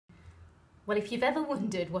Well, if you've ever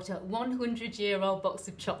wondered what a 100-year-old box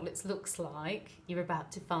of chocolates looks like, you're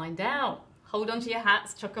about to find out. Hold on to your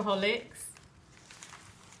hats, chocoholics.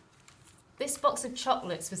 This box of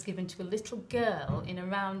chocolates was given to a little girl in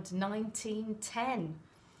around 1910.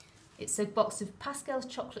 It's a box of Pascall's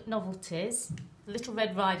chocolate novelties, the Little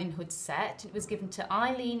Red Riding Hood set. It was given to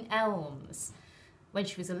Eileen Elmes. When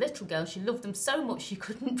she was a little girl, she loved them so much she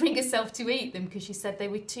couldn't bring herself to eat them because she said they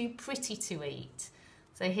were too pretty to eat.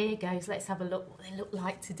 So here goes, let's have a look what they look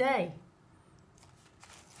like today.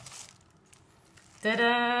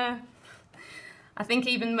 Ta-da! I think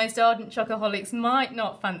even the most ardent chocoholics might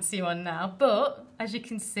not fancy one now, but as you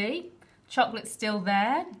can see, chocolate's still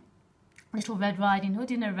there. Little Red Riding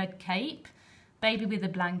Hood in a red cape, baby with a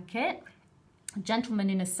blanket, a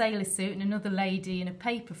gentleman in a sailor suit and another lady in a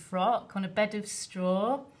paper frock on a bed of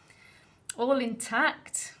straw, all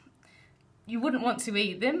intact. You wouldn't want to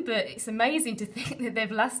eat them, but it's amazing to think that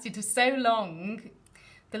they've lasted for so long.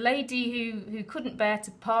 The lady who couldn't bear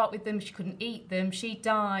to part with them, she couldn't eat them, she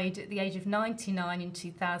died at the age of 99 in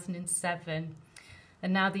 2007.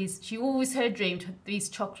 And now she always her dreamed these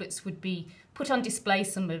chocolates would be put on display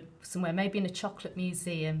somewhere, maybe in a chocolate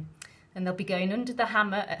museum. And they'll be going under the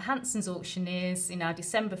hammer at Hanson's Auctioneers in our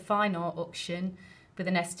December fine art auction with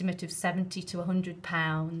an estimate of £70 to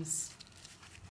 £100.